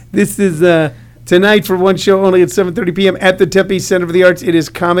This is tonight for one show only at 7:30 p.m. at the Tempe Center for the Arts. It is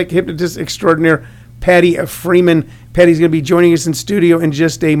comic hypnotist extraordinaire Patty Freeman. Patty's going to be joining us in studio in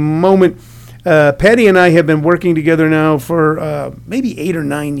just a moment. Patty and I have been working together now for maybe 8 or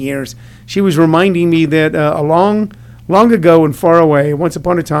 9 years. She was reminding me that long ago and far away, once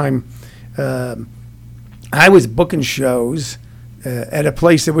upon a time, I was booking shows at a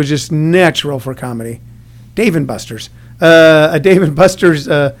place that was just natural for comedy, Dave & Buster's. Dave & Buster's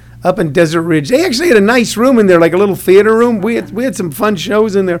up in Desert Ridge. They actually had a nice room in there, like a little theater room. We had some fun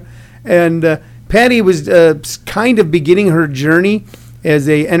shows in there. And Patty was kind of beginning her journey as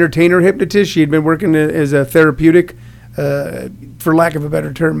a entertainer hypnotist. She had been working as a therapeutic, for lack of a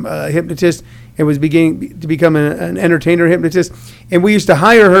better term, hypnotist, and was beginning to become an entertainer hypnotist. And we used to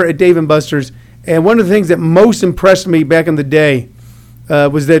hire her at Dave & Buster's. And one of the things that most impressed me back in the day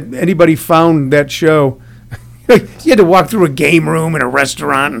was that anybody found that show. You had to walk through a game room in a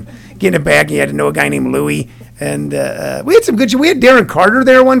restaurant and get it back. You had to know a guy named Louie. And we had some good shows. We had Darren Carter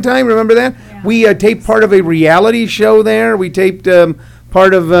there one time. Remember that? Yeah. We taped part of a reality show there. We taped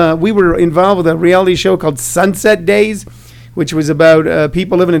we were involved with a reality show called Sunset Days, which was about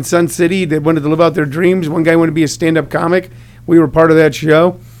people living in Sun City that wanted to live out their dreams. One guy wanted to be a stand-up comic. We were part of that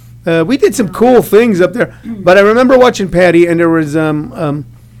show. We did some cool things up there. But I remember watching Patty, and there was a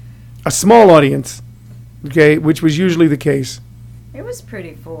small audience, okay, which was usually the case. It was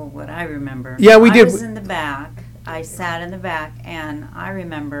pretty full, what I remember. Yeah, we did. I was in the back. I sat in the back, and I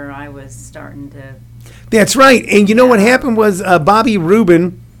remember I was starting to... That's right. And you know what happened was Bobby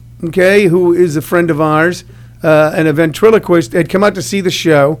Rubin, okay, who is a friend of ours, and a ventriloquist, had come out to see the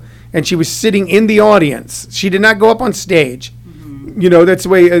show, and she was sitting in the audience. She did not go up on stage. Mm-hmm. You know, that's the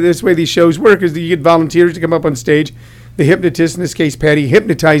way these shows work, is that you get volunteers to come up on stage. The hypnotist, in this case Patty,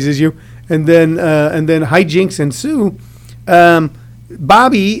 hypnotizes you, and then hijinks ensue.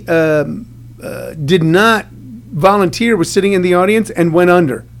 Bobby did not volunteer, was sitting in the audience and went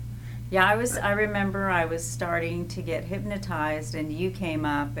under. Yeah, I remember I was starting to get hypnotized, and you came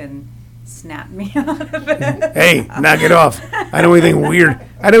up and snapped me out of it. Hey, knock it off. I don't anything weird.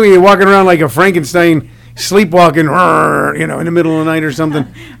 I don't even walking around like a Frankenstein sleepwalking, in the middle of the night or something.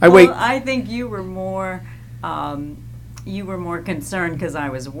 I think you were more concerned because I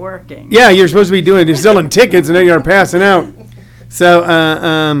was working. Yeah, you're supposed to be selling tickets, and then you're passing out. So,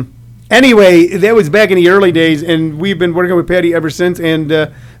 anyway, that was back in the early days, and we've been working with Patty ever since. And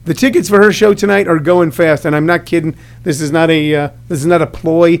the tickets for her show tonight are going fast, and I'm not kidding. This is not a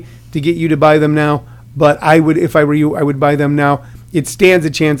ploy to get you to buy them now. But I would, if I were you, I would buy them now. It stands a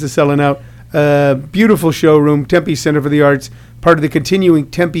chance of selling out. Beautiful showroom, Tempe Center for the Arts, part of the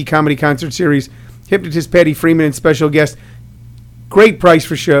continuing Tempe Comedy Concert Series. Hypnotist Patty Freeman and special guest. Great price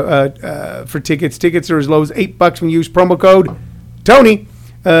for tickets. Tickets are as low as $8 when you use promo code Tony.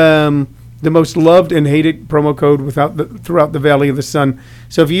 The most loved and hated promo code throughout the Valley of the Sun.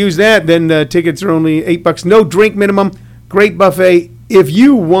 So if you use that, then tickets are only $8. No drink minimum. Great buffet. If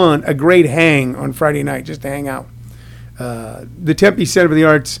you want a great hang on Friday night, just to hang out. The Tempe Center for the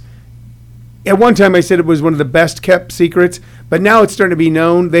Arts. At one time, I said it was one of the best kept secrets, but now it's starting to be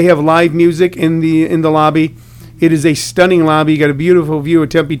known. They have live music in the lobby. It is a stunning lobby. You got a beautiful view of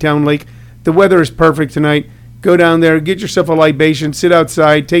Tempe Town Lake. The weather is perfect tonight. Go down there, get yourself a libation, sit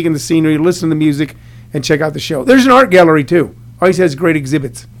outside, take in the scenery, listen to the music, and check out the show. There's an art gallery, too. Always has great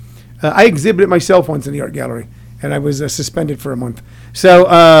exhibits. I exhibited myself once in the art gallery, and I was suspended for a month. So,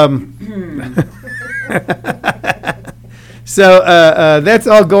 that's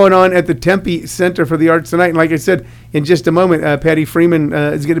all going on at the Tempe Center for the Arts tonight. And like I said, in just a moment, Patty Freeman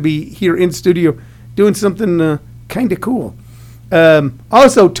is going to be here in studio doing something kind of cool.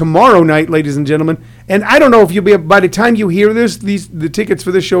 Also, tomorrow night, ladies and gentlemen, and I don't know if you'll be, by the time you hear this, the tickets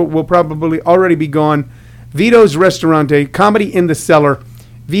for this show will probably already be gone. Vito's Restaurante, Comedy in the Cellar,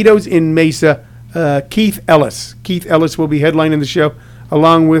 Vito's in Mesa, Keith Ellis. Keith Ellis will be headlining the show,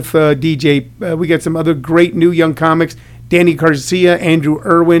 along with DJ. We got some other great new young comics, Danny Garcia, Andrew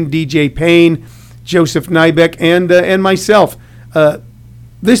Irwin, DJ Payne, Joseph Nybeck, and myself.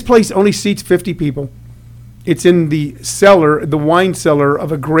 This place only seats 50 people. It's in the cellar, the wine cellar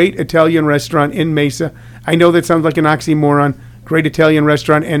of a great Italian restaurant in Mesa. I know that sounds like an oxymoron. Great Italian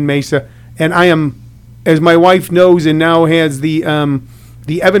restaurant in Mesa. And I am, as my wife knows and now has the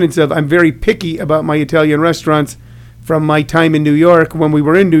evidence of, I'm very picky about my Italian restaurants from my time in New York. When we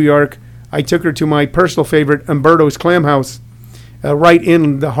were in New York, I took her to my personal favorite, Umberto's Clam House, right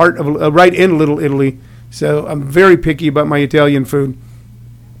in the heart of, right in Little Italy. So I'm very picky about my Italian food,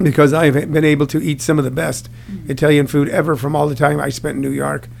 because I've been able to eat some of the best Italian food ever from all the time I spent in New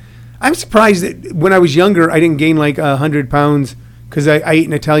York. I'm surprised that when I was younger, I didn't gain like 100 pounds because I eat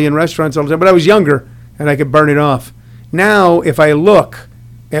in Italian restaurants all the time. But I was younger, and I could burn it off. Now, if I look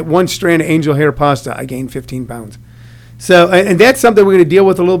at one strand of angel hair pasta, I gain 15 pounds. So, and that's something we're going to deal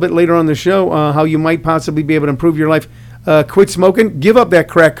with a little bit later on the show, how you might possibly be able to improve your life. Quit smoking, give up that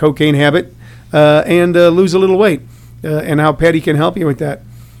crack cocaine habit, and lose a little weight, and how Patty can help you with that.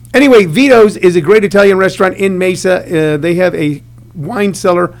 Anyway, Vito's is a great Italian restaurant in Mesa. They have a wine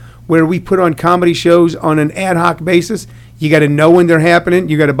cellar where we put on comedy shows on an ad hoc basis. You got to know when they're happening.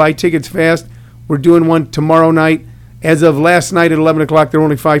 You got to buy tickets fast. We're doing one tomorrow night. As of last night at 11 o'clock, there were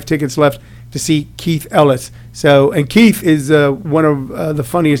only 5 tickets left to see Keith Ellis. So, and Keith is one of the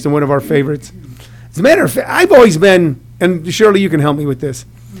funniest and one of our favorites. As a matter of fact, I've always been, and Shirley, you can help me with this.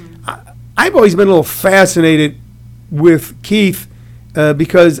 I've always been a little fascinated with Keith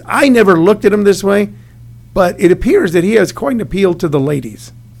because I never looked at him this way, but it appears that he has quite an appeal to the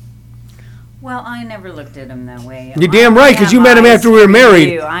ladies. Well, I never looked at him that way. You're damn right, because you met him after we were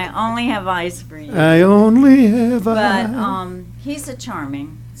married. I only have eyes for you. I only have eyes. But he's a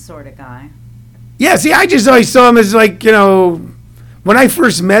charming sort of guy. Yeah, see, I just always saw him as like, when I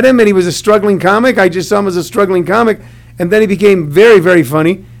first met him and he was a struggling comic, I just saw him as a struggling comic, and then he became very, very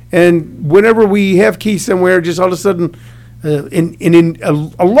funny. And whenever we have Keith somewhere, just all of a sudden, in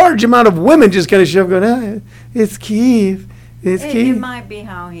a large amount of women just kind of show up going, it's Keith. It's Keith. It might be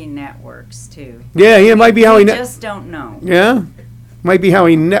how he networks, too. Yeah, it might be how he networks. just don't know. Yeah, might be how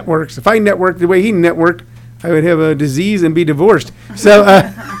he networks. If I networked the way he networked, I would have a disease and be divorced. So,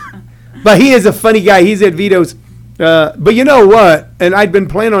 but he is a funny guy. He's at Vito's. But you know what? And I'd been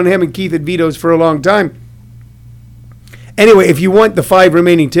planning on having Keith at Vito's for a long time. Anyway, if you want the 5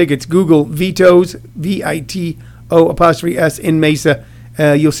 remaining tickets, Google Vito's, VITO''S in Mesa.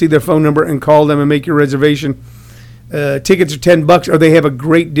 You'll see their phone number and call them and make your reservation. Tickets are $10, or they have a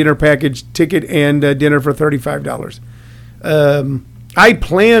great dinner package, ticket and dinner for $35. I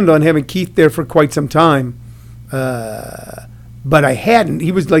planned on having Keith there for quite some time, but I hadn't.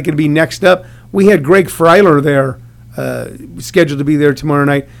 He was like going to be next up. We had Greg Freiler there, scheduled to be there tomorrow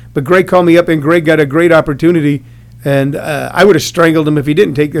night, but Greg called me up, and Greg got a great opportunity, and I would have strangled him if he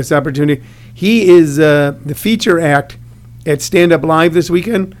didn't take this opportunity. He is the feature act at Stand Up Live this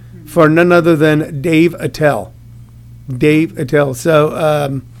weekend for none other than Dave Attell. Dave Attell.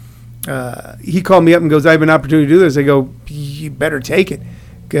 So he called me up and goes, I have an opportunity to do this. I go, you better take it.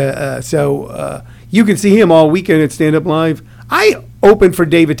 So you can see him all weekend at Stand Up Live. I opened for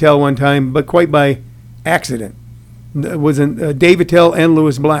Dave Attell one time, but quite by accident. It was Dave Attell and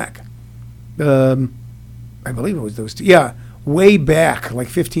Lewis Black. I believe it was those two. Yeah, way back, like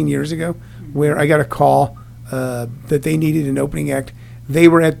 15 years ago, where I got a call that they needed an opening act. They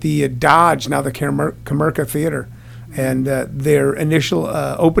were at the Dodge, now the Comerica Theater. And their initial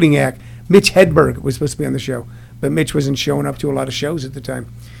opening act, Mitch Hedberg, was supposed to be on the show, but Mitch wasn't showing up to a lot of shows at the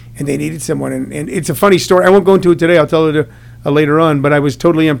time, and they needed someone. And it's a funny story. I won't go into it today. I'll tell it later on. But I was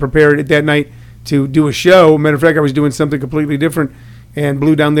totally unprepared that night to do a show. Matter of fact, I was doing something completely different, and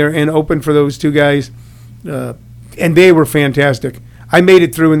blew down there and opened for those two guys, and they were fantastic. I made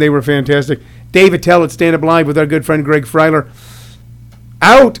it through, and they were fantastic. Dave Attell at Stand Up Live with our good friend Greg Freiler.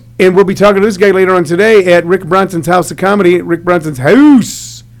 Out, and we'll be talking to this guy later on today at Rick Bronson's House of Comedy. Rick Bronson's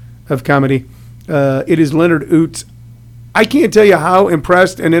House of Comedy. It is Leonard Oots. I can't tell you how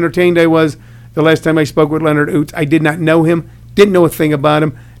impressed and entertained I was the last time I spoke with Leonard Oots. I did not know him, didn't know a thing about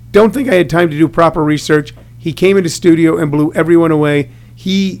him, don't think I had time to do proper research. He came into studio and blew everyone away.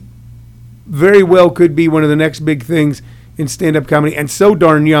 He very well could be one of the next big things in stand-up comedy, and so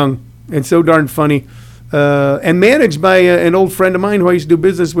darn young and so darn funny. And managed by an old friend of mine who I used to do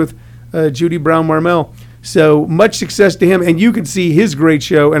business with, Judy Brown Marmel. So much success to him, and you can see his great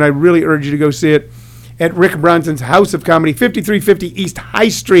show, and I really urge you to go see it at Rick Bronson's House of Comedy, 5350 East High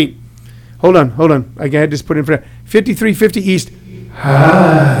Street. Hold on. I had this put in front. 5350 East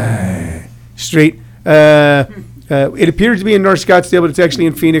High Street. It appears to be in North Scottsdale, but it's actually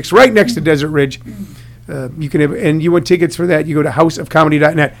in Phoenix, right next to Desert Ridge. You can have, and you want tickets for that, you go to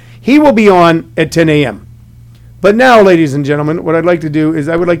houseofcomedy.net. He will be on at 10 a.m. But now, ladies and gentlemen, what I'd like to do is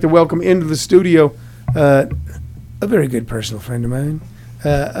I would like to welcome into the studio a very good personal friend of mine,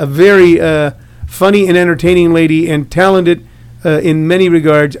 a very funny and entertaining lady and talented in many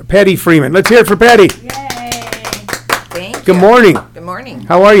regards, Patty Freeman. Let's hear it for Patty. Yay! Thank you. Good morning. Good morning.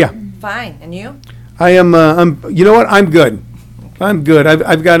 How are you? Fine. And you? I am. You know what? I'm good. I'm good.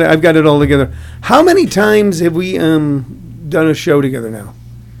 I've got it all together. How many times have we done a show together now?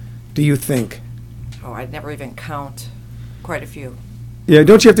 Do you think? Oh, I'd never even count. Quite a few. Yeah,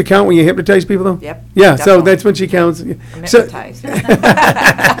 don't you have to count when you hypnotize people, though? Yep. Yeah, definitely. so that's when she counts. I'm So, hypnotized.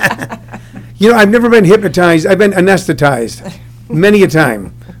 I've never been hypnotized. I've been anesthetized. many a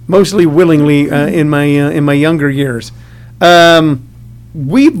time, mostly willingly in my younger years.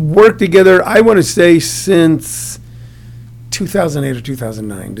 We've worked together, I want to say, since 2008 or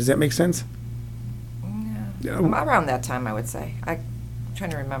 2009. Does that make sense? Around that time, I would say. I'm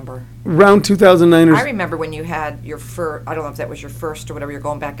trying to remember. Around 2009 or I remember when you had your first, I don't know if that was your first or whatever, you're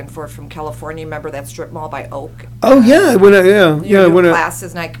going back and forth from California. Remember that strip mall by Oak? Oh yeah, You were when doing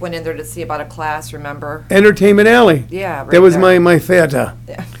classes, and I went in there to see about a class, remember? Entertainment Alley. Yeah, right That was there. my theater.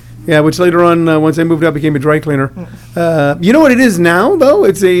 Yeah. Yeah, which later on, once I moved out, became a dry cleaner. You know what it is now, though?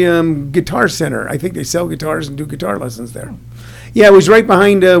 It's a guitar center. I think they sell guitars and do guitar lessons there. Yeah, it was right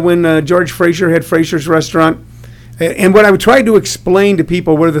behind when George Fraser had Fraser's Restaurant. And what I would try to explain to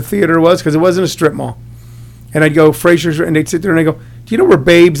people where the theater was, because it wasn't a strip mall. And I'd go, Fraser's, and they'd sit there and I go, do you know where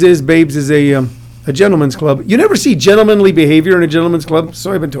Babes is? Babes is a gentleman's club. You never see gentlemanly behavior in a gentleman's club,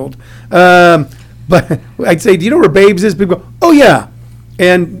 so I've been told. But I'd say, do you know where Babes is? People go, oh, yeah.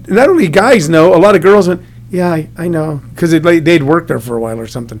 And not only guys know, a lot of girls went, yeah, I know, because they'd worked there for a while or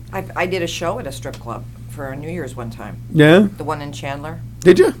something. I did a show at a strip club for New Year's one time. Yeah? The one in Chandler.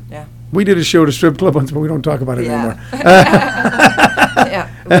 Did you? Yeah. We did a show at a strip club once, but we don't talk about it anymore. Yeah,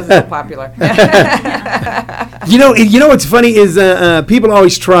 it wasn't so popular. You know what's funny is people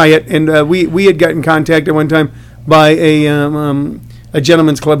always try it, and we had gotten contacted one time by a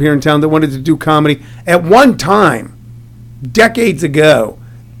gentleman's club here in town that wanted to do comedy. At one time, decades ago,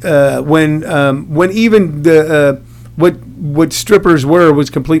 when even the what strippers were was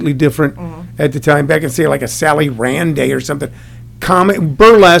completely different at the time. Back in say like a Sally Rand day or something.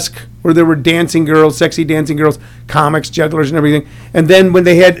 Burlesque, where there were dancing girls, sexy dancing girls, comics, jugglers, and everything. And then when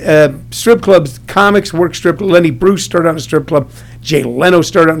they had strip clubs, comics worked strip club. Lenny Bruce started on a strip club. Jay Leno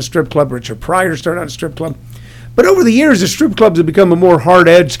started on a strip club. Richard Pryor started on a strip club. But over the years, the strip clubs have become a more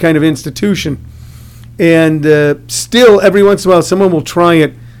hard-edged kind of institution. And still, every once in a while, someone will try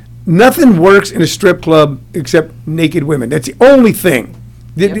it. Nothing works in a strip club except naked women. That's the only thing.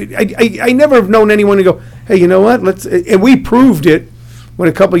 Yep. I never have known anyone to go, hey, you know what? Let's. And we proved it when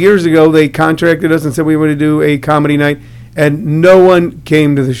a couple years ago they contracted us and said we wanted to do a comedy night, and no one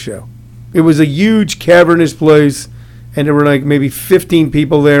came to the show. It was a huge cavernous place, and there were like maybe 15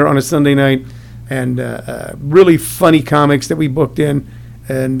 people there on a Sunday night, and really funny comics that we booked in,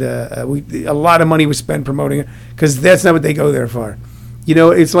 and a lot of money was spent promoting it because that's not what they go there for. You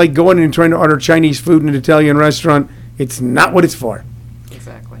know, it's like going and trying to order Chinese food in an Italian restaurant. It's not what it's for.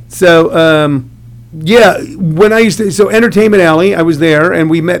 Exactly. So, yeah, when I used to, so Entertainment Alley, I was there, and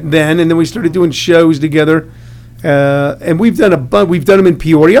we met then, and then we started doing shows together, and we've done them in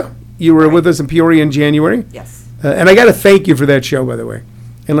Peoria. You were with us in Peoria in January. Yes. And I got to thank you for that show, by the way,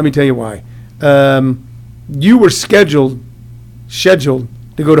 and let me tell you why. You were scheduled to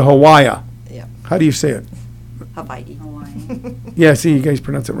go to Hawaii. Yeah. How do you say it? Hawaii. Yeah, see, you guys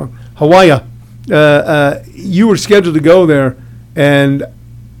pronounce it wrong. Hawaii. You were scheduled to go there, and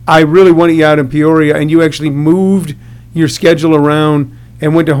I really wanted you out in Peoria, and you actually moved your schedule around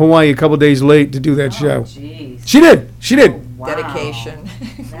and went to Hawaii a couple days late to do that show. Jeez. She did. Wow. Dedication.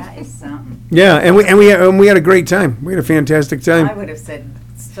 That is something. Yeah, and we had a great time. We had a fantastic time. I would have said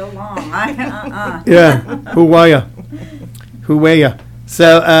so long. Yeah, Hawaii.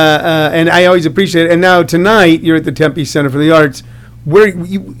 So, and I always appreciate it. And now tonight, you're at the Tempe Center for the Arts. Where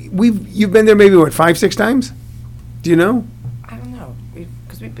you've been there maybe, 5-6 times? Do you know? I don't know,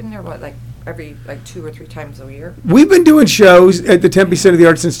 because we've been there, every 2 or 3 times a year? We've been doing shows at the Tempe Center of the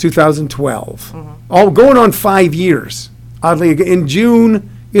Arts since 2012. All going on 5 years. Oddly, in June,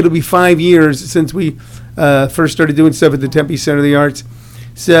 it'll be 5 years since we first started doing stuff at the Tempe Center of the Arts.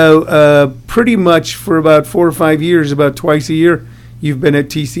 So pretty much for about 4 or 5 years, about twice a year, you've been at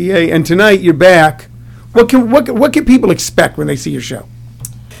TCA, and tonight you're back. What can people expect when they see your show?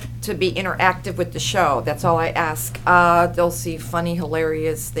 To be interactive with the show, that's all I ask. They'll see funny,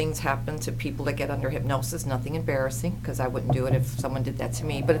 hilarious things happen to people that get under hypnosis. Nothing embarrassing, because I wouldn't do it if someone did that to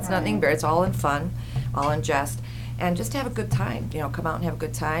me. But it's nothing embarrassing. It's all in fun, all in jest, and just to have a good time. Come out and have a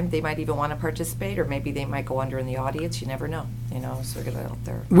good time. They might even want to participate, or maybe they might go under in the audience. You never know. So get it out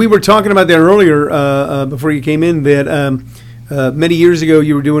there. We were talking about that earlier before you came in. That many years ago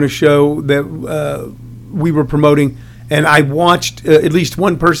you were doing a show that we were promoting, and I watched at least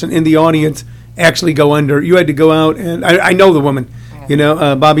one person in the audience actually go under. You had to go out, and I know the woman,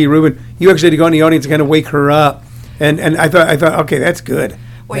 Bobby Rubin. You actually had to go in the audience and kind of wake her up, and I thought, okay, that's good.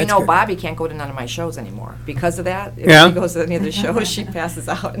 Well, you That's know, good. Bobby can't go to none of my shows anymore because of that. If Yeah. she goes to any of the shows, she passes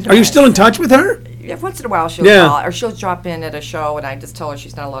out. Are you still in touch with her? Yeah, once in a while she'll Yeah. call, or she'll drop in at a show, and I just tell her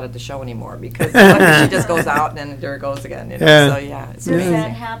she's not allowed at the show anymore because she just goes out and then there it goes again. You know? Yeah. So yeah, it's Does amazing.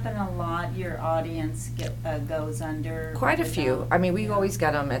 that happen a lot? Your audience goes under? Quite a few. without- I mean, we yeah. always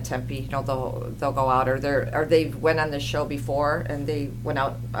get them at Tempe. You know, they'll go out, or they went on the show before and they went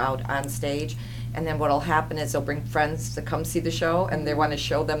out on stage. And then what'll happen is they'll bring friends to come see the show, and they want to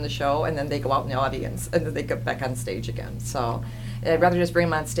show them the show, and then they go out in the audience, and then they get back on stage again. So I'd rather just bring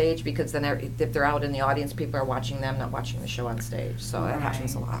them on stage because then if they're out in the audience, people are watching them, not watching the show on stage. So that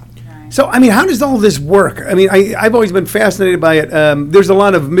happens a Right. lot. Right. So, I mean, how does all this work? I mean, I've always been fascinated by it. There's a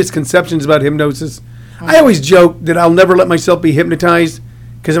lot of misconceptions about hypnosis. I always joke that I'll never let myself be hypnotized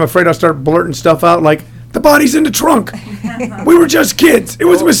because I'm afraid I'll start blurting stuff out like, the body's in the trunk. We were just kids. It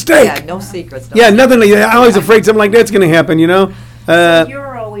was a mistake. Yeah, no secrets. Yeah, nothing like that. I'm always afraid something like that's going to happen, you know? So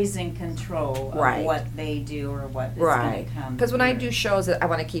you're always in control of Right. what they do or what is Right. going to come. Because when I through. do shows, I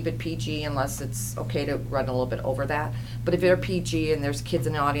want to keep it PG unless it's okay to run a little bit over that. But if they're PG and there's kids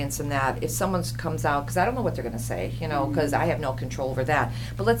in the audience and that, if someone comes out, because I don't know what they're going to say, you know, because I have no control over that.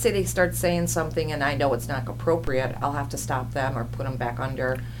 But let's say they start saying something and I know it's not appropriate, I'll have to stop them or put them back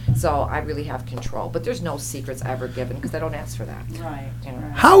under. So I really have control. But there's no secrets ever given because I don't ask for that. Right. You know.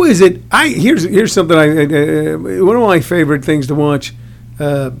 right. How is it? Here's something one of my favorite things to watch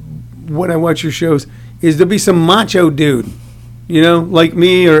when I watch your shows is there'll be some macho dude, you know, like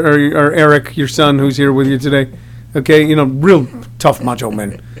me or Eric, your son, who's here with you today. Okay, you know, real tough macho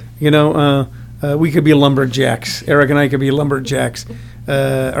men. You know, we could be lumberjacks. Eric and I could be lumberjacks,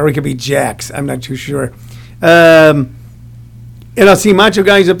 or we could be jacks. I'm not too sure. And I'll see macho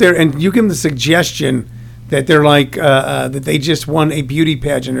guys up there, and you give them the suggestion that they're like that they just won a beauty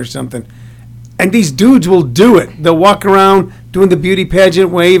pageant or something, and these dudes will do it. They'll walk around doing the beauty pageant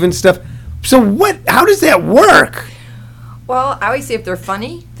wave and stuff. So what? How does that work? Well, I always say if they're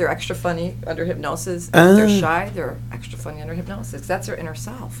funny, they're extra funny under hypnosis. If they're Ah. shy, they're extra funny under hypnosis. That's their inner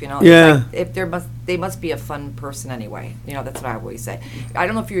self, you know. It's Yeah. like if they must be a fun person anyway. You know, that's what I always say. I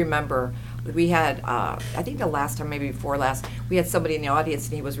don't know if you remember, we had I think the last time, maybe before last, we had somebody in the audience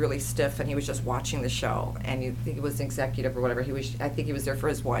and he was really stiff and he was just watching the show and he was an executive or whatever. I think he was there for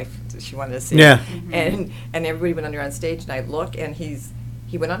his wife. She wanted to see. Yeah. him. And everybody went under on stage and I look and he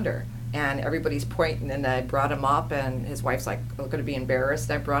went under. And everybody's pointing, and I brought him up, and his wife's like, going to be embarrassed.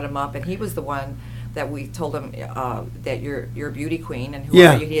 I brought him up, and he was the one that we told him that you're a beauty queen, and who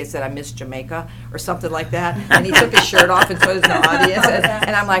Yeah. are you? He had said, I'm Miss Jamaica, or something like that. And he took his shirt off and put it in the audience,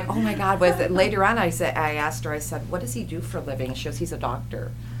 and I'm like, oh my God. Later on, I asked her, I said, what does he do for a living? She goes, he's a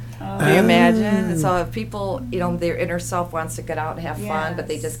doctor. Do you imagine? So if people, you know, their inner self wants to get out and have fun, but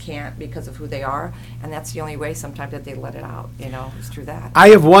they Yes. just can't because of who they are, and that's the only way sometimes that they let it out, you know, is through that. I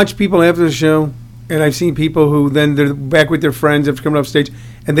have watched people after the show, and I've seen people who then they're back with their friends after coming off stage,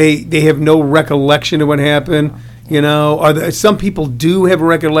 and they have no recollection of what happened. You know, some people do have a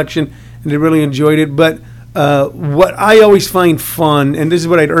recollection and they really enjoyed it. But what I always find fun, and this is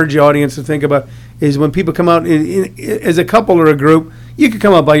what I'd urge the audience to think about, is when people come out as a couple or a group. You could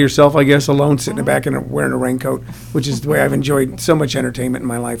come out by yourself, I guess, alone, sitting in the back and wearing a raincoat, which is the way I've enjoyed so much entertainment in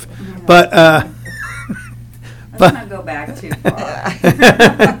my life. But Let's not go back too far.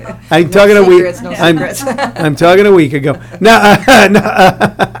 I'm talking a week. Secrets, no I'm, secrets. I'm talking a week ago. No,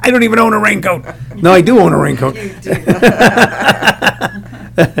 I don't even own a raincoat. No, I do own a raincoat. You do.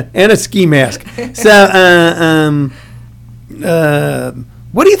 And a ski mask. So,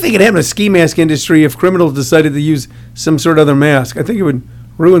 what do you think would happen to the ski mask industry if criminals decided to use some sort of other mask? I think it would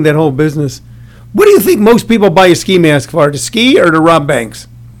ruin that whole business. What do you think most people buy a ski mask for? To ski or to rob banks?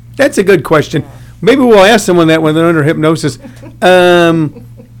 That's a good question. Maybe we'll ask someone that when they're under hypnosis. What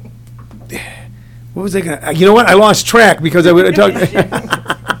was I going to... You know what? I lost track because I would have talked...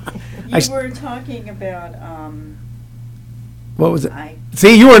 You were talking about, What was it? I,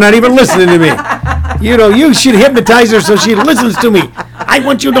 See, you are not even listening to me. You know, you should hypnotize her so she listens to me. I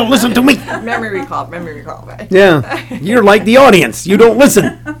want you to listen to me. Memory recall. Yeah, you're like the audience. You don't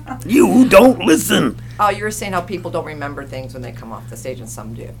listen. You don't listen. Oh, you were saying how people don't remember things when they come off the stage, and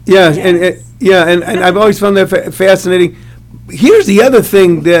some do. Yeah, Yes. and I've always found that fascinating. Here's the other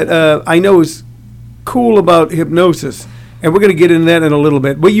thing that I know is cool about hypnosis, and we're going to get into that in a little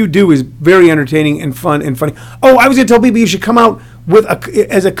bit. What you do is very entertaining and fun and funny. Oh, I was going to tell people you should come out with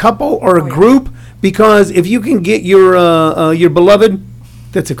as a couple or a group, because if you can get your beloved,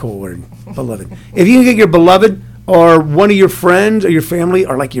 that's a cool word, beloved. If you can get your beloved or one of your friends or your family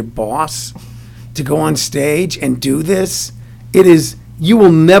or like your boss to go on stage and do this, you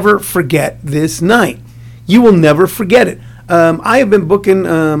will never forget this night. You will never forget it. I have been booking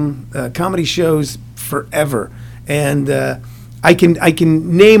comedy shows forever, and I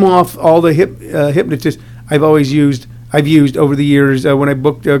can name off all the hypnotists I've used over the years when I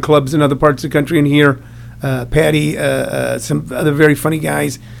booked clubs in other parts of the country and here. Patty, some other very funny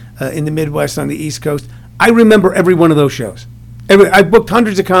guys in the Midwest on the East Coast. I remember every one of those shows. I booked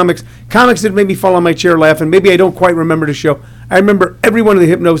hundreds of comics that made me fall on my chair laughing. Maybe I don't quite remember the show. I remember every one of the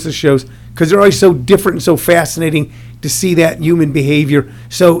hypnosis shows because they're always so different and so fascinating to see that human behavior.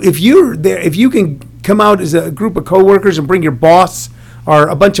 So if you're there, if you can come out as a group of coworkers and bring your boss or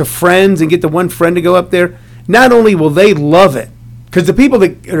a bunch of friends and get the one friend to go up there, not only will they love it, because the people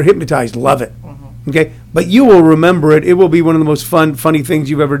that are hypnotized love it, okay, but you will remember it. It will be one of the most funny things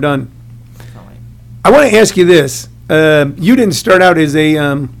you've ever done. I want to ask you this. You didn't start out as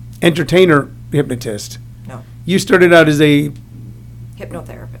a entertainer hypnotist. No. You started out as a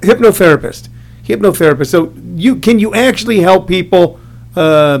Hypnotherapist. Hypnotherapist. So can you actually help people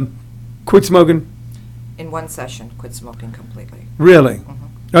quit smoking? In one session, quit smoking completely. Really?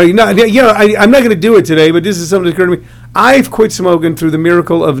 I'm not going to do it today, but this is something that occurred to me. I've quit smoking through the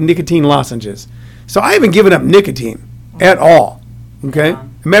miracle of nicotine lozenges. So I haven't given up nicotine at all. Okay? Yeah.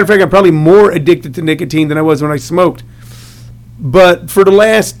 As a matter of fact, I'm probably more addicted to nicotine than I was when I smoked. But for the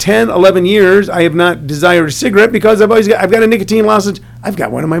last 10, 11 years, I have not desired a cigarette because I've got a nicotine lozenge. I've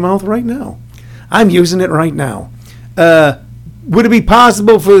got one in my mouth right now. I'm using it right now. Would it be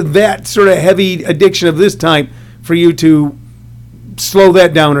possible for that sort of heavy addiction of this type for you to slow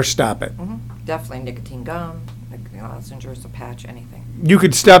that down or stop it? Definitely nicotine gum, lozenges, a patch, anything. You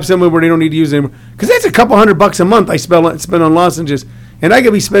could stop somewhere where they don't need to use it anymore. Because that's a couple $100 a month I spend on lozenges. And I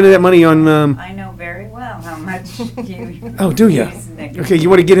could be spending that money on... I know very well how much you Oh, do you? use nicotine. Okay, you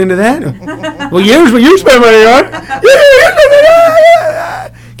want to get into that? Well, here's what you spend money on.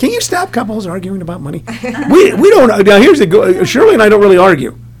 Can you stop couples arguing about money? We don't. Now, here's the go. Shirley and I don't really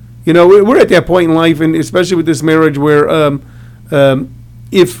argue. You know, we're at that point in life, and especially with this marriage, where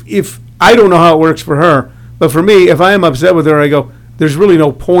if I don't know how it works for her, but for me, if I am upset with her, I go, there's really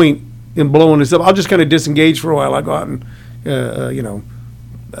no point in blowing this up. I'll just kind of disengage for a while. I'll go out and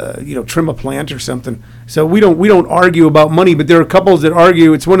trim a plant or something. So we don't argue about money, but there are couples that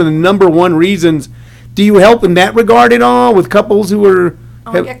argue. It's one of the number one reasons. Do you help in that regard at all with couples who are?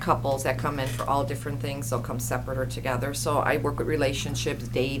 I get couples that come in for all different things. They'll come separate or together. So I work with relationships,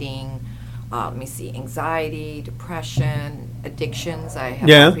 dating, anxiety, depression, addictions. I have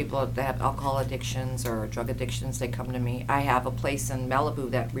a lot of people that have alcohol addictions or drug addictions. They come to me. I have a place in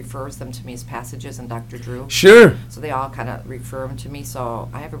Malibu that refers them to me as Passages and Dr. Drew. Sure. So they all kind of refer them to me. So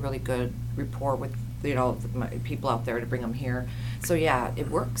I have a really good rapport with my people out there to bring them here. So yeah,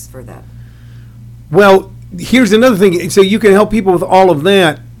 it works for them. Well, here's another thing. So you can help people with all of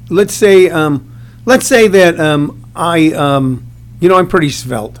that. Let's say that I'm pretty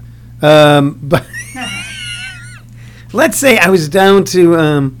svelte. But let's say I was down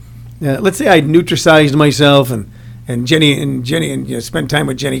to, let's say I'd nutricized myself and Jenny spent time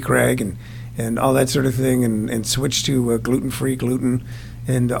with Jenny Craig and all that sort of thing and switched to gluten-free gluten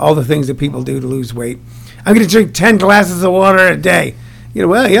and all the things that people do to lose weight. I'm going to drink 10 glasses of water a day. You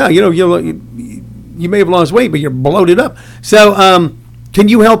may have lost weight, but you're bloated up. So can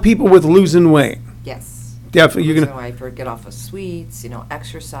you help people with losing weight? Yes. Definitely. You're So I get off of sweets,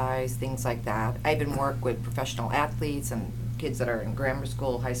 exercise, things like that. I even work with professional athletes and kids that are in grammar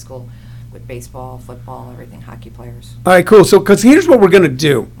school, high school, with baseball, football, everything, hockey players. All right, cool. So, because here's what we're going to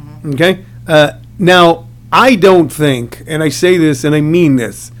do, okay? Now, I don't think, and I say this and I mean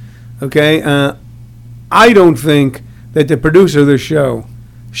this, okay? I don't think that the producer of this show,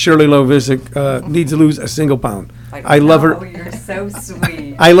 Shirley Lovisic, needs to lose a single pound. I love her. Oh, you're so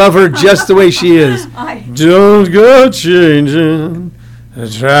sweet. I love her just the way she is. Don't go changing.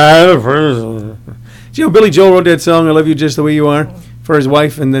 Try to person. Do you know Billy Joel wrote that song, I Love You Just the Way You Are, for his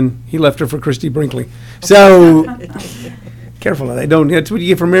wife, and then he left her for Christy Brinkley. So, careful of that. That's what you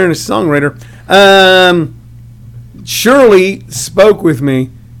get for marrying a songwriter. Shirley spoke with me,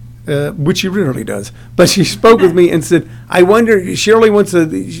 which she rarely does, but she spoke with me and said, I wonder, Shirley wants to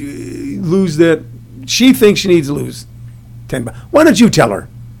lose that. She thinks she needs to lose 10 pounds. Why don't you tell her?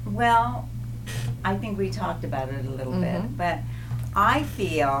 Well, I think we talked about it a little bit, but I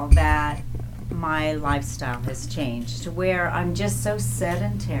feel that my lifestyle has changed to where I'm just so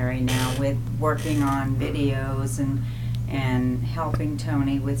sedentary now with working on videos and helping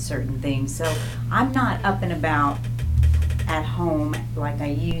Tony with certain things. So I'm not up and about at home like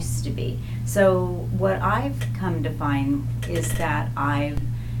I used to be. So what I've come to find is that I'm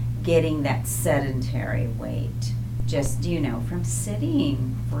getting that sedentary weight, just, from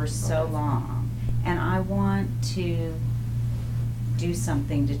sitting for so long. And I want to do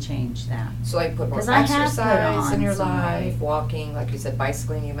something to change that. So like put more 'Cause I have put exercise in on your some life, weight. walking, like you said,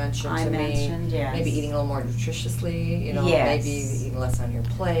 bicycling you mentioned I to mentioned, me. yes. Maybe eating a little more nutritiously, you know, Yes. maybe eating less on your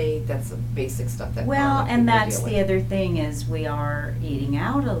plate. That's the basic stuff that Well, normal and people that's deal the with. other thing is we are eating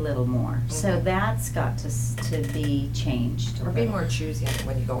out a little more. So Mhm. that's got to be changed. a Or be little. more choosy on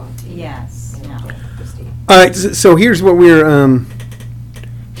when you go out to eat. Yes, You know, yeah. don't just eat. All right, so here's what we're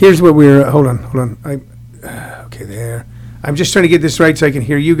hold on. Okay, there. I'm just trying to get this right so I can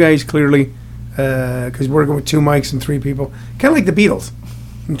hear you guys clearly, because we're working with 2 mics and 3 people. Kind of like the Beatles,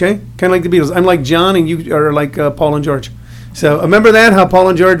 okay? Kind of like the Beatles. I'm like John, and you are like Paul and George. So remember that, how Paul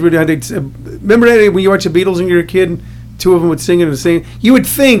and George would remember that when you watch the Beatles and you're a kid, and 2 of them would sing it and sing. You would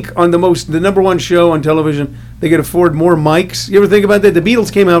think on the number 1 show on television, they could afford more mics. You ever think about that? The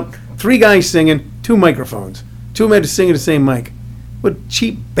Beatles came out, 3 guys singing, 2 microphones. 2 of them had to sing in the same mic. What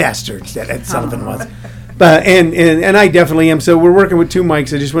cheap bastards that Ed Sullivan was. But and I definitely am. So we're working with 2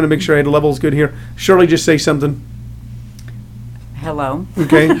 mics. I just want to make sure I had levels good here. Shirley, just say something. Hello.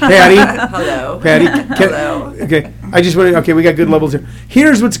 Okay, Patty. Hello. Patty. Hello. Okay, I just want to. Okay, we got good levels here.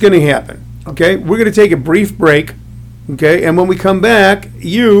 Here's what's going to happen. Okay, we're going to take a brief break. Okay, and when we come back,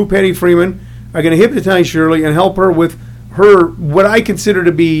 you, Patty Freeman, are going to hypnotize Shirley and help her with her what I consider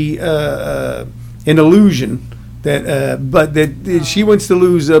to be an illusion but that she wants to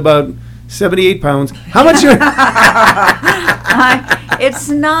lose about 78 pounds. How much? It's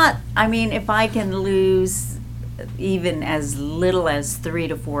not, I mean, if I can lose even as little as 3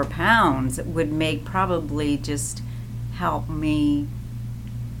 to 4 pounds, it would make probably just help me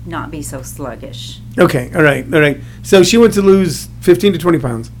not be so sluggish. Okay, all right. So she wants to lose 15 to 20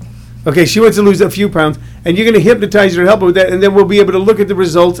 pounds. Okay, she wants to lose a few pounds, and you're going to hypnotize her, help her with that, and then we'll be able to look at the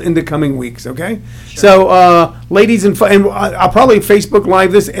results in the coming weeks, okay? Sure. So, ladies and I'll probably Facebook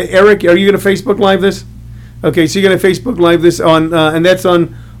Live this. Eric, are you going to Facebook Live this? Okay, so you're going to Facebook Live this on, and that's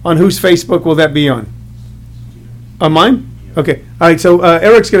on whose Facebook will that be on? On mine? Okay, all right, so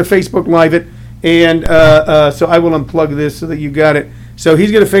Eric's going to Facebook Live it, and so I will unplug this so that you got it. So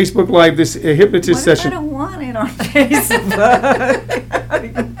he's going to Facebook Live this hypnotist What if session. I don't want it on Facebook?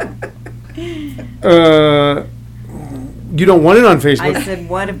 You don't want it on Facebook. I said,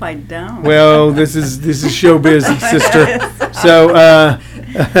 what if I don't? Well, this is showbiz, sister. So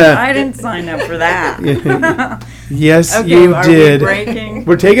I didn't sign up for that. yes, Okay, you are did. we breaking?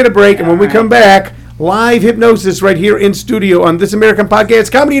 We're taking a break, and when we All come right. back, live hypnosis right here in studio on This American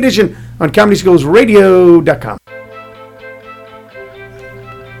Podcast Comedy Edition on ComedySchoolsRadio.com.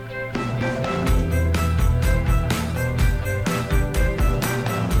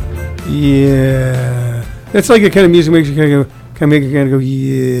 Yeah, that's like the kind of music makes you kind of go,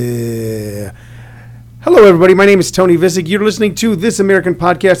 yeah. Hello, everybody. My name is Tony Visick. You're listening to This American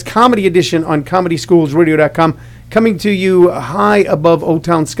Podcast Comedy Edition on ComedySchoolsRadio.com, coming to you high above Old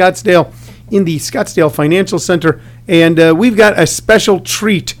Town Scottsdale in the Scottsdale Financial Center, and we've got a special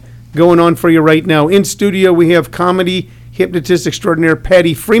treat going on for you right now. In studio, we have comedy hypnotist extraordinaire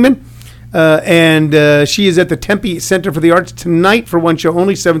Patty Freeman. And she is at the Tempe Center for the Arts tonight for 1 show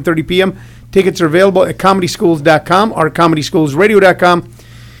only, 7:30 p.m. Tickets are available at ComedySchools.com or ComedySchoolsRadio.com.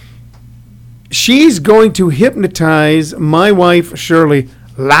 She's going to hypnotize my wife, Shirley,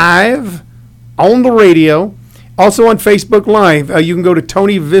 live on the radio, also on Facebook Live. You can go to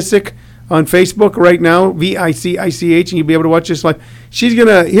Tony Visick on Facebook right now, Vicich, and you'll be able to watch this live. She's going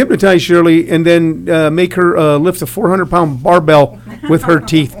to hypnotize Shirley and then make her lift a 400-pound barbell with her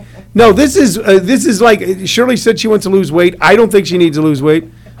teeth. No, this is like Shirley said she wants to lose weight. I don't think she needs to lose weight.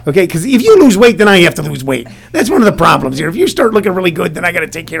 Okay, because if you lose weight, then I have to lose weight. That's one of the problems here. If you start looking really good, then I got to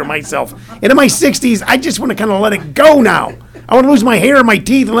take care of myself. And in my 60s, I just want to kind of let it go now. I want to lose my hair and my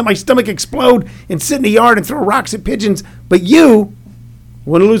teeth and let my stomach explode and sit in the yard and throw rocks at pigeons. But you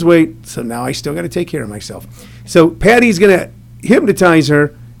want to lose weight, so now I still got to take care of myself. So Patty's going to hypnotize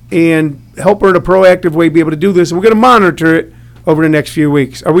her and help her in a proactive way be able to do this. And we're going to monitor it over the next few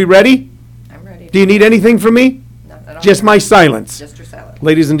weeks. Are we ready? I'm ready. Do you need anything from me? Not at all. Just my silence. Just your salad.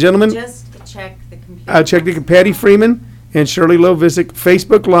 Ladies and gentlemen, Just check the computer. I'll check the Patty Freeman and Shirley Lowe Visick,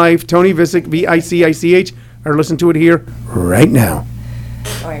 Facebook Live, Tony Visick, Vicich, or listen to it here right now.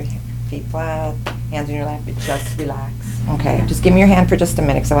 All right, feet flat, hands in your lap, but just relax. Okay, just give me your hand for just a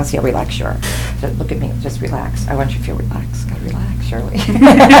minute because I want to see how relaxed you are. Just look at me, just relax. I want you to feel relaxed. Gotta relax, Shirley.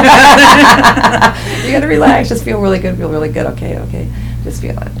 You gotta relax, just feel really good, okay. Just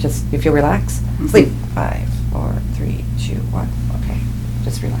you feel relaxed? Sleep. 5, 4, 3, 2, 1, okay.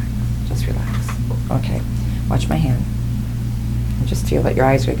 Just relax. Okay, watch my hand. And just feel that your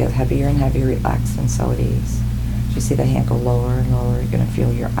eyes are gonna get heavier and heavier, relaxed, and so at ease. As you see the hand go lower and lower, you're gonna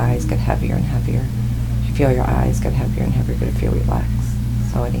feel your eyes get heavier and heavier. You feel your eyes get heavier and heavier. You're going to feel relaxed.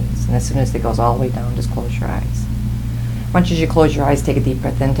 So it is. And as soon as it goes all the way down, just close your eyes. Once you close your eyes, take a deep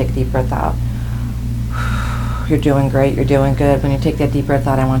breath in, take a deep breath out. You're doing great, you're doing good. When you take that deep breath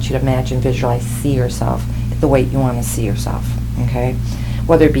out, I want you to imagine, visualize, see yourself at the weight you want to see yourself, okay?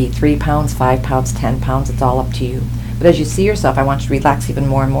 Whether it be 3 pounds, 5 pounds, 10 pounds, it's all up to you. But as you see yourself, I want you to relax even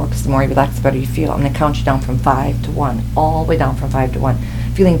more and more, because the more you relax, the better you feel. I'm going to count you down from 5 to 1, all the way down from 5 to 1.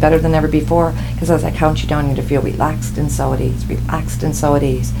 Feeling better than ever before, because as I count you down, you're going to feel relaxed, and so it is. Relaxed, and so it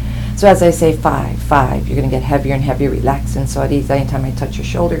is. So as I say 5, you're going to get heavier and heavier, relaxed, and so it is. Anytime I touch your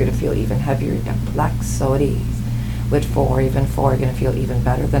shoulder, you're going to feel even heavier, relaxed, so it is. With 4, even 4, you're going to feel even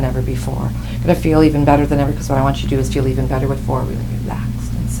better than ever before. You're going to feel even better than ever, because what I want you to do is feel even better with 4, really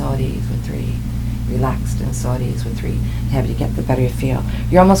relaxed, and so it is. With 3, relaxed, and so it is. With 3, the heavier you get, the better you feel.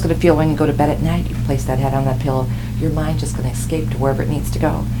 You're almost going to feel when you go to bed at night, you place that head on that pillow, your mind just going to escape to wherever it needs to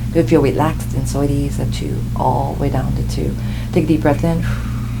go. You're going to feel relaxed, and so it is. At 2, all the way down to 2. Take a deep breath in.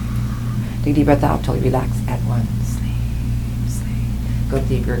 Take a deep breath out till you relax. At 1, sleep, sleep. Go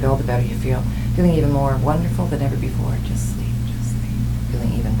deeper, go, the better you feel. Feeling even more wonderful than ever before. Just sleep, just sleep.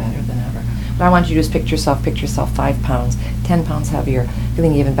 Feeling even better than ever. What I want you to do is picture yourself 5 pounds, 10 pounds heavier,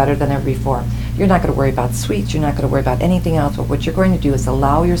 feeling even better than ever before. You're not going to worry about sweets, you're not going to worry about anything else, but what you're going to do is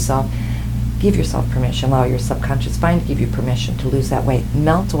allow yourself, give yourself permission, allow your subconscious mind to give you permission to lose that weight.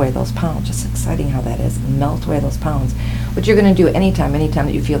 Melt away those pounds. Just exciting how that is. Melt away those pounds. What you're going to do anytime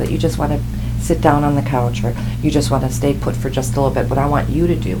that you feel that you just want to sit down on the couch or you just want to stay put for just a little bit, what I want you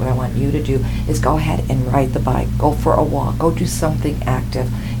to do is go ahead and ride the bike, go for a walk, go do something active.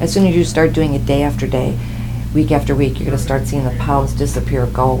 As soon as you start doing it day after day, week after week, you're going to start seeing the pounds disappear,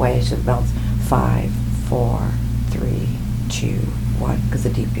 go away. It should bounce. 5, 4, 3, 2, 1, because the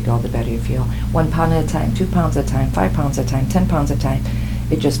deeper you go, the better you feel. 1 pound at a time, 2 pounds at a time, 5 pounds at a time, 10 pounds at a time.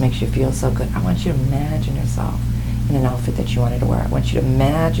 It just makes you feel so good. I want you to imagine yourself in an outfit that you wanted to wear. I want you to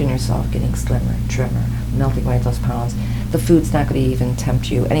imagine yourself getting slimmer, trimmer, melting away those pounds. The food's not going to even tempt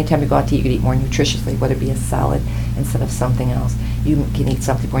you. Anytime you go out to eat, you can eat more nutritiously, whether it be a salad instead of something else. You can eat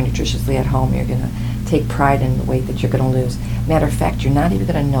something more nutritiously at home. You're going to take pride in the weight that you're going to lose. Matter of fact, you're not even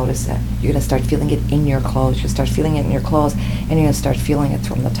going to notice it. You're going to start feeling it in your clothes. You'll start feeling it in your clothes, and you're going to start feeling it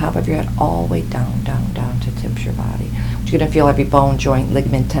from the top of your head all the way down, down, down to the tips of your body. You're going to feel every bone, joint,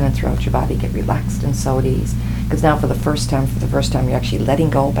 ligament, tendon throughout your body get relaxed and so at ease. Because now for the first time, you're actually letting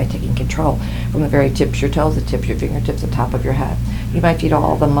go by taking control from the very tips of your toes, the tips of your fingertips, the top of your head. You might feel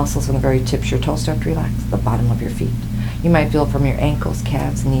all the muscles from the very tips of your toes start to relax, the bottom of your feet. You might feel from your ankles,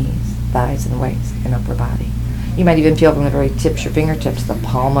 calves, knees, thighs, and waist, and upper body. You might even feel from the very tips of your fingertips, the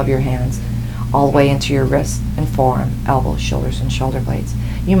palm of your hands, all the way into your wrists and forearm, elbows, shoulders, and shoulder blades.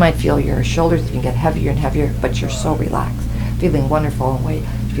 You might feel your shoulders even get heavier and heavier, but you're so relaxed, feeling wonderful, and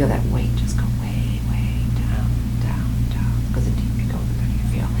you feel that weight just go way, way down, down, down. Because the deeper you go, the better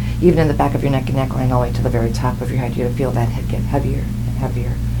you feel. Even in the back of your neck and neckline, all the way to the very top of your head, you're going to feel that head get heavier and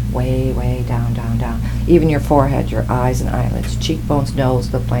heavier, way, way down, down, down. Even your forehead, your eyes and eyelids, cheekbones,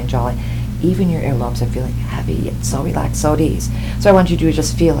 nose, lip line, jawline, even your earlobes are feeling heavy. It's so relaxed, so at ease. So I want you to do is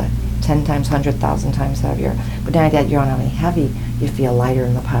just feel it. 10 times, 100,000 times heavier. But now that you're not only heavy, you feel lighter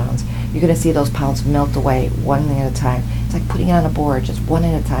in the pounds. You're going to see those pounds melt away one thing at a time. It's like putting it on a board, just one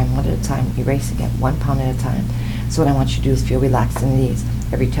at a time, erasing it 1 pound at a time. So what I want you to do is feel relaxed and at ease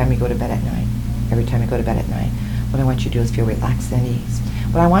every time you go to bed at night. Every time you go to bed at night. What I want you to do is feel relaxed and at ease.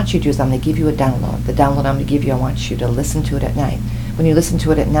 What I want you to do is I'm going to give you a download. The download I'm going to give you, I want you to listen to it at night. When you listen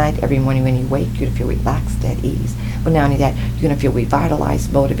to it at night, every morning when you wake, you're going to feel relaxed, at ease. But not only that, you're going to feel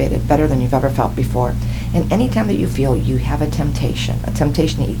revitalized, motivated, better than you've ever felt before. And anytime that you feel you have a temptation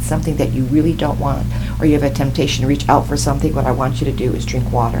to eat something that you really don't want, or you have a temptation to reach out for something, what I want you to do is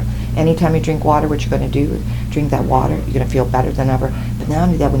drink water. Anytime you drink water, what you're going to do is drink that water. You're going to feel better than ever. But not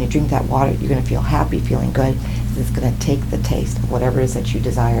only that, when you drink that water, you're going to feel happy, feeling good. It's going to take the taste of whatever it is that you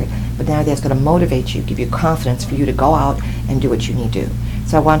desired. But now that's going to motivate you, give you confidence for you to go out and do what you need to do.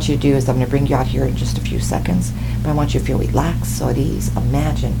 So I want you to do is I'm going to bring you out here in just a few seconds. But I want you to feel relaxed, so at ease.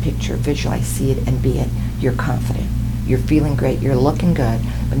 Imagine, picture, visualize, see it, and be it. You're confident. You're feeling great. You're looking good.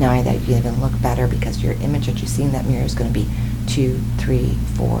 But now that you even look better because your image that you see in that mirror is going to be 2, 3,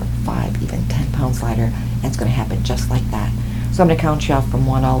 4, 5, even 10 pounds lighter. And it's going to happen just like that. So I'm going to count you off from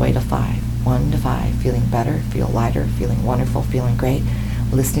 1 all the way to 5. 1 to 5, feeling better, feel lighter, feeling wonderful, feeling great,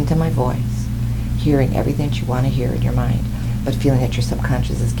 listening to my voice, hearing everything that you want to hear in your mind, but feeling that your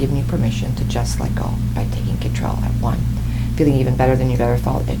subconscious is giving you permission to just let go by taking control at 1, feeling even better than you've ever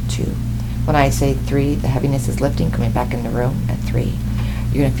felt at 2. When I say 3, the heaviness is lifting, coming back in the room at 3.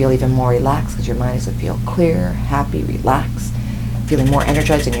 You're going to feel even more relaxed because your mind is going to feel clear, happy, relaxed, feeling more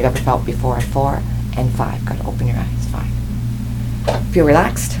energized than you've ever felt before at 4. and 5. Gotta open your eyes. 5. Feel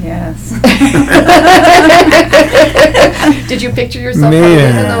relaxed? Yes. Did you picture yourself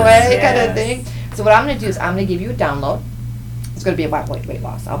Man. in the way kind Yes. of thing? So what I'm going to do is I'm going to give you a download. It's going to be about weight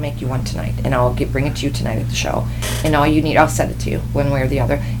loss. I'll make you one tonight, and I'll bring it to you tonight at the show. And all you need, I'll send it to you one way or the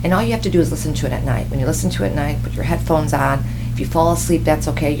other. And all you have to do is listen to it at night. When you listen to it at night, put your headphones on. If you fall asleep, that's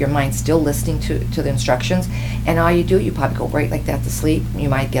okay. Your mind's still listening to the instructions. And all you do, you probably go right like that to sleep. You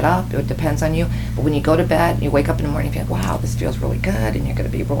might get up. It depends on you. But when you go to bed, you wake up in the morning, you feel, wow, this feels really good. And you're going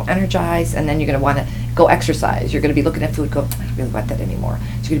to be real energized. And then you're going to want to go exercise. You're going to be looking at food, go, I don't really want that anymore.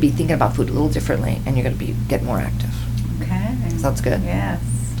 So you're going to be thinking about food a little differently, and you're going to be get more active. Okay. Sounds good? Yes.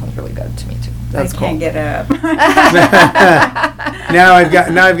 Sounds really good to me, too. That's I cool. can't get up. Now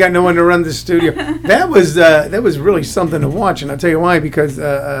I've got no one to run the studio. That was really something to watch, and I'll tell you why. Because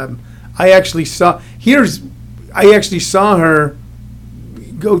I actually saw her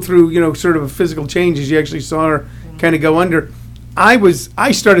go through sort of a physical changes. You actually saw her kind of go under.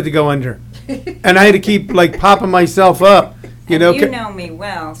 I started to go under, and I had to keep like popping myself up. You know me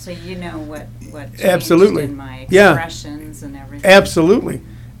well, so you know what changed Absolutely. in my Yeah. expressions and everything. Absolutely,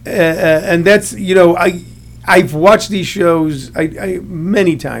 and that's I've watched these shows I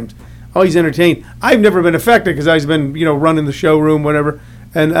many times, always entertained. I've never been affected because I've been running the showroom, whatever,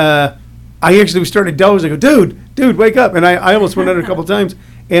 and I actually started dozing. I go, dude, wake up! And I almost went under a couple times,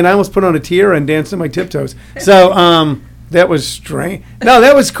 and I almost put on a tiara and danced on my tiptoes. So that was strange. No,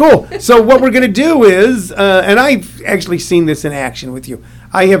 that was cool. So what we're gonna do is, and I've actually seen this in action with you.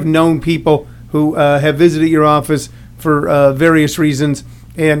 I have known people who have visited your office for various reasons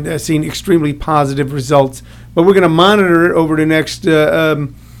and seen extremely positive results. But we're going to monitor it over the next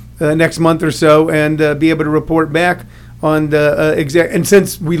month or so and be able to report back on the exact. And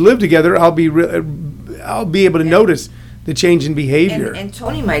since we live together, I'll be able to notice the change in behavior. And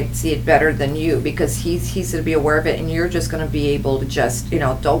Tony might see it better than you because he's going to be aware of it, and you're just going to be able to just,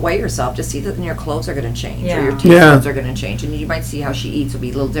 don't weigh yourself. Just see that your clothes are going to change or your taste buds are going to change, and you might see how she eats will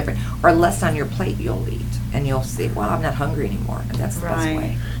be a little different, or less on your plate you'll eat, and you'll see, well, I'm not hungry anymore, and that's the best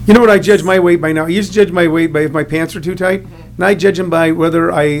way. You know what I judge my weight by now? I used to judge my weight by if my pants are too tight. Now I judge them by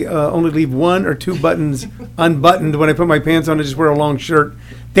whether I only leave 1 or 2 buttons unbuttoned when I put my pants on and just wear a long shirt.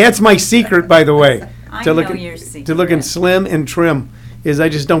 That's my secret, by the way. I to know look your secret. To looking slim and trim is I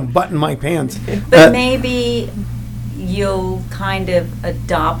just don't button my pants. But maybe you'll kind of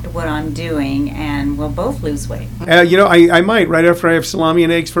adopt what I'm doing and we'll both lose weight. I might right after I have salami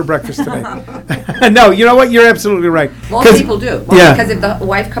and eggs for breakfast today. No, you know what? You're absolutely right. Most people do. Yeah. Because if the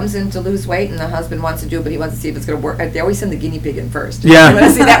wife comes in to lose weight and the husband wants to do it, but he wants to see if it's going to work, they always send the guinea pig in first. Yeah. They want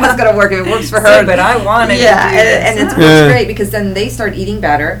to see that one's going to work. If it works for her. But I wanted Yeah, to do this. and it works great because then they start eating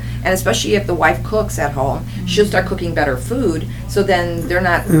better, and especially if the wife cooks at home, she'll start cooking better food. So then they're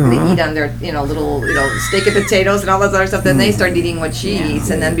not they eat on their little steak and potatoes and all that other stuff. Then they start eating what she eats,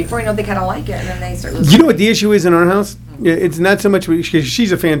 and then before you know, they kind of like it, and then they start losing. You know what the issue is in our house? It's not so much because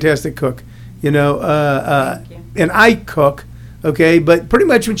she's a fantastic cook, Thank you. and I cook, okay. But pretty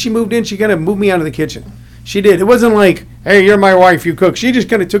much when she moved in, she kind of moved me out of the kitchen. She did. It wasn't like, hey, you're my wife, you cook. She just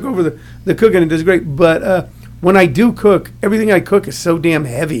kind of took over the cooking and does great. But when I do cook, everything I cook is so damn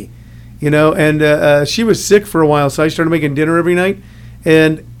heavy, And she was sick for a while, so I started making dinner every night,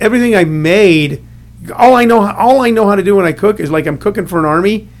 and everything I made. All I know how to do when I cook is like I'm cooking for an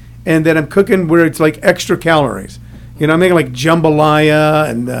army, and then I'm cooking where it's like extra calories. I'm making like jambalaya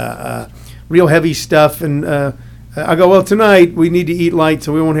and real heavy stuff. And I go, well, tonight we need to eat light,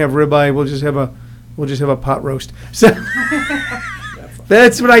 so we won't have ribeye. We'll just have a pot roast. So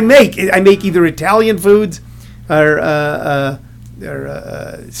that's what I make. I make either Italian foods or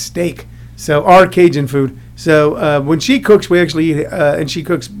steak. So or Cajun food. So when she cooks, we actually eat, and she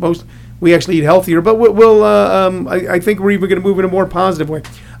cooks most. We actually eat healthier, but I think we're even going to move in a more positive way.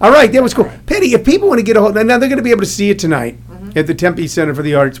 All right, that was cool. Patty, if people want to get a hold, now they're going to be able to see it tonight at the Tempe Center for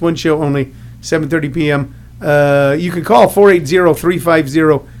the Arts. One show only, 7:30 p.m. You can call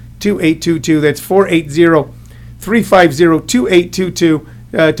 480-350-2822. That's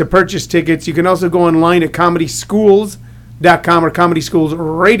 480-350-2822 to purchase tickets. You can also go online at comedyschools.com or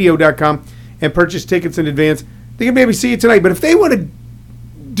comedyschoolsradio.com and purchase tickets in advance. They can maybe see it tonight, but if they want to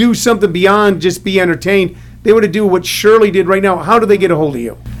do something beyond just be entertained, they want to do what Shirley did right now, how do they get a hold of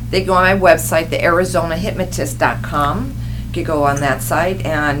you? They go on my website, thearizonahypnotist.com. You go on that site,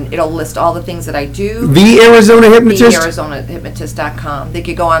 and it'll list all the things that I do. The Arizona Hypnotist? TheArizonaHypnotist.com. They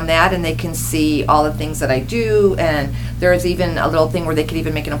could go on that, and they can see all the things that I do, and there's even a little thing where they could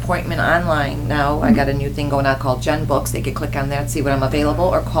even make an appointment online now. I got a new thing going on called Gen Books. They could click on that, see when I'm available,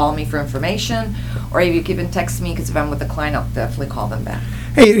 or call me for information, or you can even text me, because if I'm with a client, I'll definitely call them back.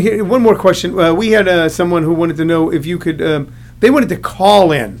 Hey, here, one more question. We had someone who wanted to know if you could, they wanted to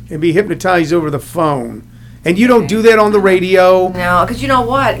call in and be hypnotized over the phone. And you don't do that on the radio. No, because you know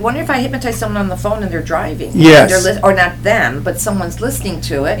what? Wonder if I hypnotize someone on the phone and they're driving. Yes. And or not them, but someone's listening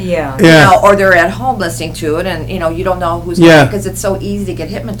to it. Yeah. Yeah. You know, or they're at home listening to it, and you don't know who's Yeah. because it's so easy to get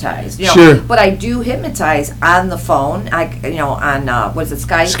hypnotized. You know, Sure. But I do hypnotize on the phone. On what is it,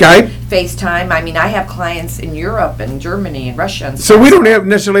 Skype? Skype. FaceTime. I mean, I have clients in Europe and Germany and Russia and So stuff. we don't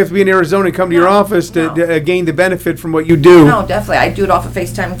necessarily have to be in Arizona and come to your No, office to no. gain the benefit from what you do. No, definitely. I do it off of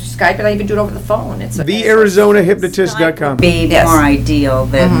FaceTime, Skype, and I even do it over the phone. It's The ArizonaHypnotist.com. Be Yes. more ideal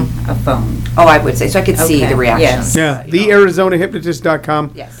than a phone. Oh, I would say so. I could see Okay, the reactions. yes. Yeah, You know.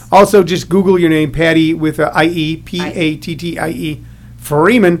 theArizonaHypnotist.com. Yes. Also, just Google your name, Patty, with a I-E, P-A-T-T-I-E,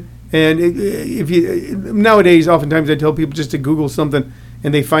 Freeman. And if you nowadays, oftentimes I tell people just to Google something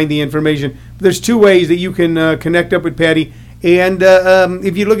and they find the information. There's two ways that you can connect up with Patty. And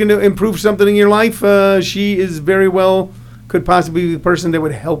if you're looking to improve something in your life, she is very well, could possibly be the person that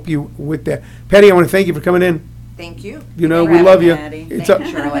would help you with that. Patty, I want to thank you for coming in. Thank you. You know, Thank we you, love you. Patty. It's, Thank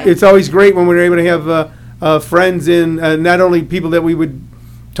you, Shirley. it's always great when we're able to have friends in, not only people that we would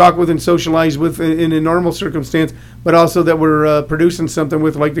talk with and socialize with in a normal circumstance, but also that we're producing something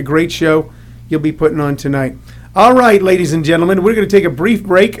with, like the great show you'll be putting on tonight. All right, ladies and gentlemen, we're going to take a brief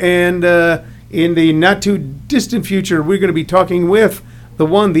break, and in the not too distant future, we're going to be talking with the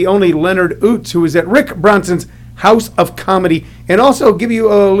one, the only Leonard Oots, who is at Rick Bronson's House of Comedy, and also give you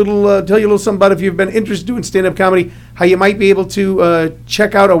a little, tell you a little something about if you've been interested in doing stand-up comedy, how you might be able to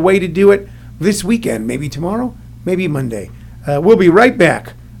check out a way to do it this weekend, maybe tomorrow, maybe Monday. We'll be right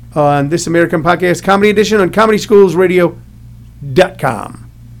back on This American Podcast Comedy Edition on ComedySchoolsRadio.com.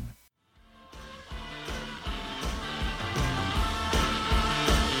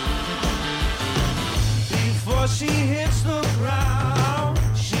 Before she hits the ground.